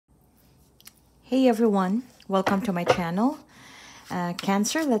Hey everyone, welcome to my channel.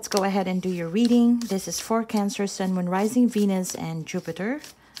 Cancer, let's go ahead and do your reading. This is for Cancer, Sun, Moon, Rising, Venus, and Jupiter.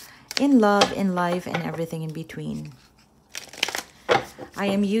 In love, in life, and everything in between. I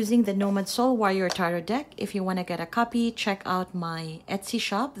am using the NomadSoulWarrior Tarot deck. If you want to get a copy, check out my Etsy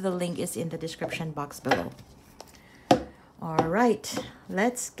shop. The link is in the description box below. All right,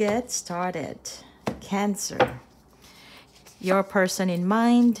 let's get started. Cancer. Your person in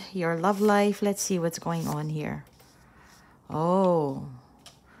mind, your love life. Let's see what's going on here. Oh,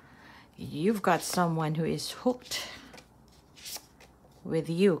 you've got someone who is hooked with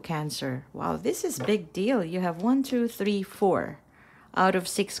you, Cancer. Wow, this is big deal. You have 1, 2, 3, 4 out of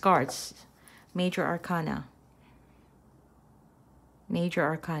 6 cards. Major Arcana. Major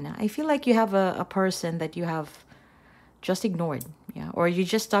Arcana. I feel like you have a person that you have just ignored. Yeah, or you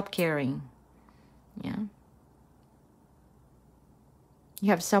just stopped caring. Yeah. You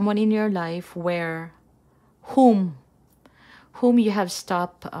have someone in your life where whom you have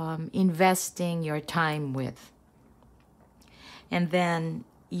stopped investing your time with. And then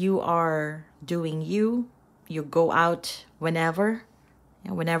you are doing you go out whenever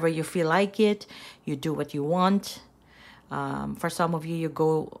you feel like it. You do what you want. For some of you, you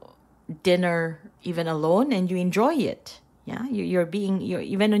go dinner even alone and you enjoy it. Yeah, you're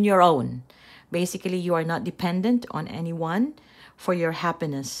even on your own. Basically, you are not dependent on anyone for your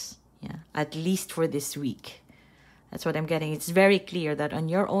happiness. Yeah, at least for this week. That's what I'm getting. It's very clear that on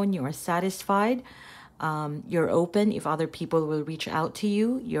your own, you are satisfied. You're open if other people will reach out to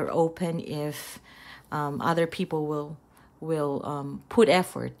you. You're open if other people will put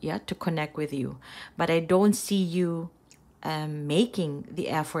effort, yeah, to connect with you. But I don't see you making the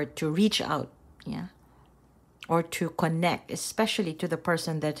effort to reach out, yeah, or to connect, especially to the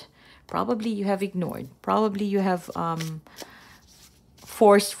person that probably you have ignored. Probably you have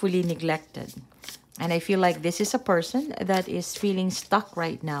forcefully neglected. And I feel like this is a person that is feeling stuck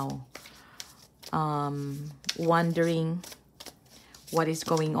right now, wondering what is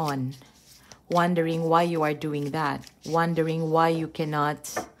going on, wondering why you are doing that, wondering why you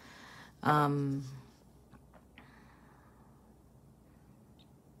cannot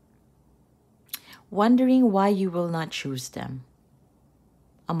wondering why you will not choose them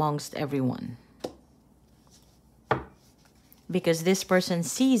amongst everyone. Because this person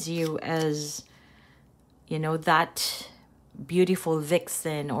sees you as, you know, that beautiful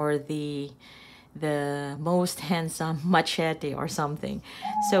vixen or the most handsome machete or something.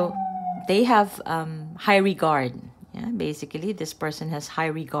 So they have high regard. Yeah, basically, this person has high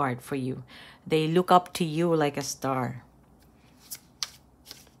regard for you. They look up to you like a star.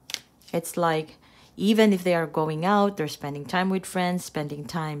 It's like, even if they are going out, they're spending time with friends, spending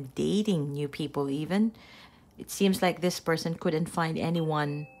time dating new people even, it seems like this person couldn't find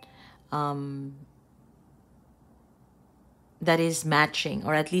anyone that is matching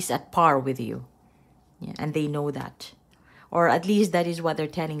or at least at par with you. Yeah, and they know that. Or at least that is what they're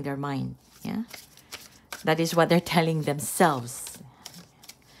telling their mind. Yeah, that is what they're telling themselves.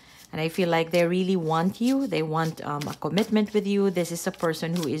 And I feel like they really want you. They want a commitment with you. This is a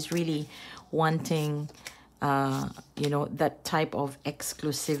person who is really wanting, you know, that type of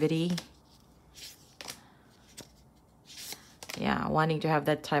exclusivity. Yeah, wanting to have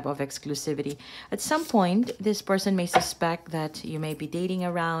that type of exclusivity. At some point, this person may suspect that you may be dating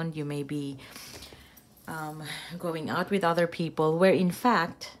around, you may be going out with other people, where in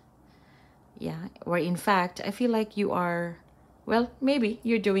fact, I feel like you are, well, maybe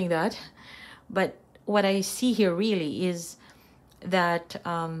you're doing that. But what I see here really is that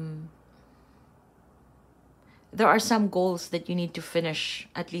there are some goals that you need to finish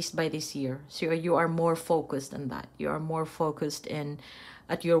at least by this year. So you are more focused on that. You are more focused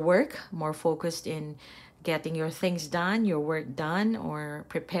at your work, more focused in getting your things done, your work done, or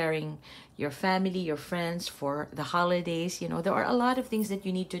preparing your family, your friends for the holidays. You know, there are a lot of things that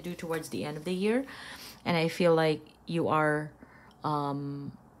you need to do towards the end of the year. And I feel like you are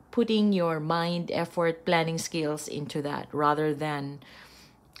putting your mind, effort, planning skills into that rather than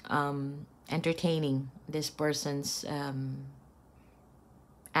entertaining this person's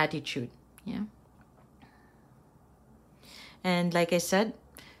attitude. Yeah. And like I said,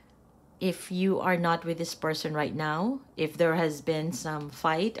 if you are not with this person right now, if there has been some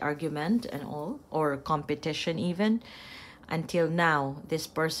fight, argument and all, or competition even, until now, this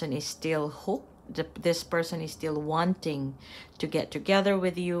person is still hooked. This person is still wanting to get together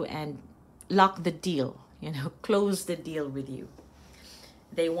with you and lock the deal, you know, close the deal with you.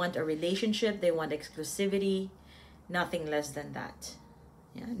 They want a relationship, they want exclusivity, nothing less than that.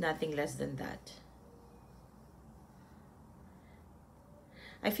 Yeah, nothing less than that.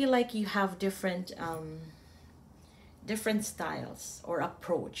 I feel like you have different different styles or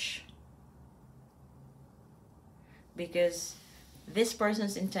approach, because this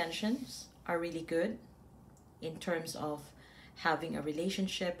person's intentions are really good in terms of having a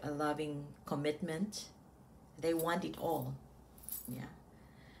relationship, a loving commitment. They want it all. Yeah.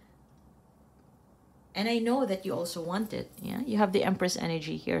 And I know that you also want it. Yeah. You have the Empress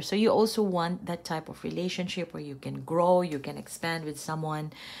energy here. So you also want that type of relationship where you can grow, you can expand with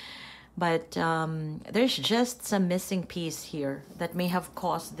someone. But there's just some missing piece here that may have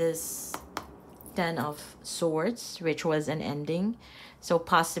caused this Ten of Swords, which was an ending. So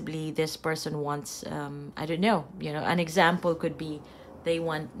possibly this person wants, I don't know, you know, an example could be they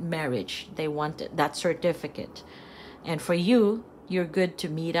want marriage. They want that certificate. And for you, you're good to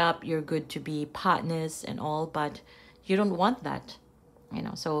meet up, you're good to be partners and all, but you don't want that, you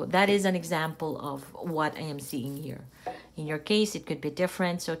know. So that is an example of what I am seeing here. In your case, it could be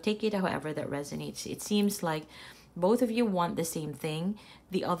different, so take it however that resonates. It seems like both of you want the same thing.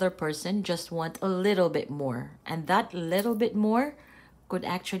 The other person just want a little bit more, and that little bit more could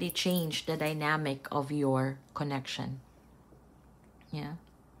actually change the dynamic of your connection. Yeah.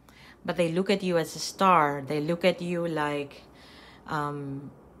 But they look at you as a star. They look at you like,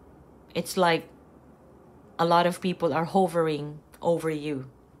 it's like a lot of people are hovering over you.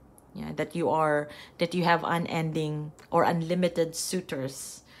 Yeah, that you have unending or unlimited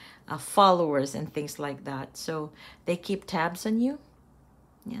suitors, followers and things like that. So they keep tabs on you.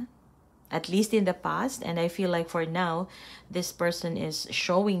 Yeah. At least in the past. And I feel like for now, this person is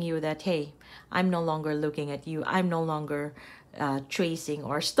showing you that, hey, I'm no longer looking at you. I'm no longer tracing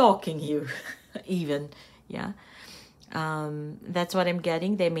or stalking you even. Yeah. That's what I'm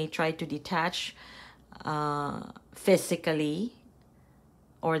getting. They may try to detach physically,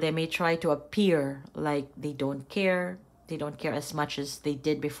 or they may try to appear like they don't care. They don't care as much as they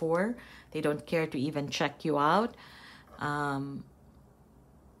did before. They don't care to even check you out.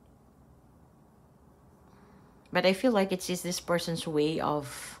 But I feel like it's just this person's way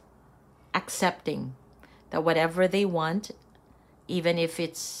of accepting that whatever they want, even if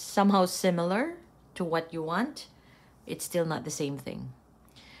it's somehow similar to what you want, it's still not the same thing.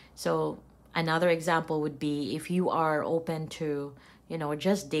 So another example would be if you are open to, you know,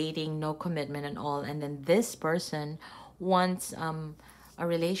 just dating, no commitment and all, and then this person wants a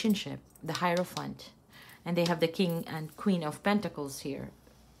relationship, the Hierophant, and they have the King and Queen of Pentacles here.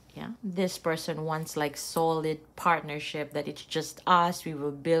 Yeah, this person wants like solid partnership, that it's just us, we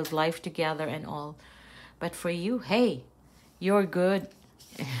will build life together and all. But for you, hey, you're good.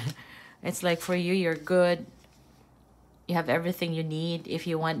 It's like for you, you're good. You have everything you need. If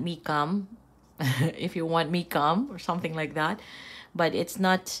you want me, come. If you want me, come, or something like that. But it's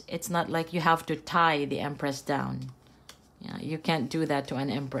not like you have to tie the Empress down. Yeah, you can't do that to an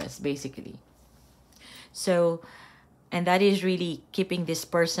Empress, basically. So, and that is really keeping this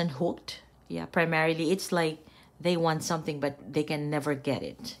person hooked. Yeah, primarily it's like they want something but they can never get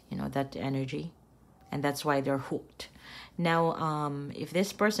it, you know, that energy. And that's why they're hooked. Now, if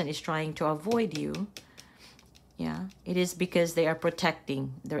this person is trying to avoid you, yeah, it is because they are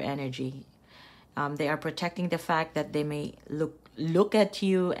protecting their energy. They are protecting the fact that they may look at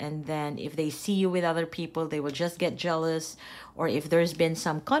you, and then if they see you with other people, they will just get jealous. Or if there's been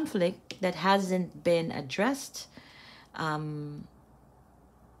some conflict that hasn't been addressed,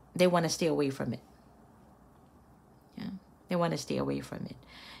 they want to stay away from it. Yeah, they want to stay away from it.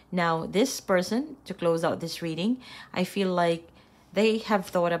 Now, this person, to close out this reading, I feel like they have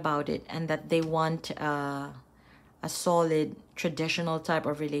thought about it, and that they want a solid traditional type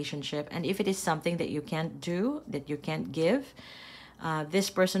of relationship. And if it is something that you can't do, that you can't give, this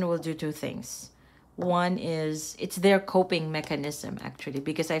person will do two things. One is, it's their coping mechanism actually,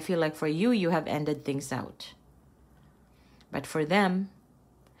 because I feel like for you, you have ended things out. But for them,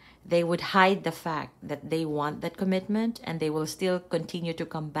 they would hide the fact that they want that commitment, and they will still continue to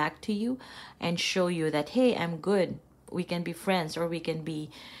come back to you and show you that, hey, I'm good. We can be friends, or we can be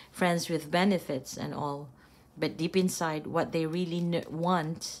friends with benefits and all. But deep inside, what they really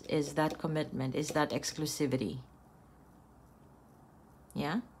want is that commitment, is that exclusivity.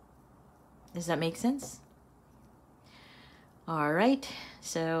 Yeah? Does that make sense? All right.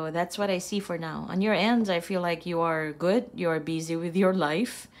 So that's what I see for now. On your end, I feel like you are good. You are busy with your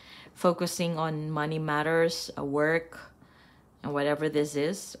life, focusing on money matters, work, and whatever this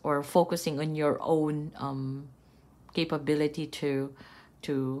is, or focusing on your own capability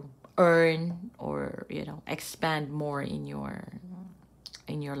to earn, or, you know, expand more in your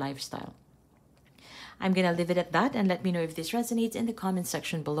lifestyle. I'm gonna leave it at that, and let me know if this resonates in the comment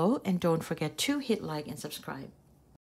section below, and don't forget to hit like and subscribe.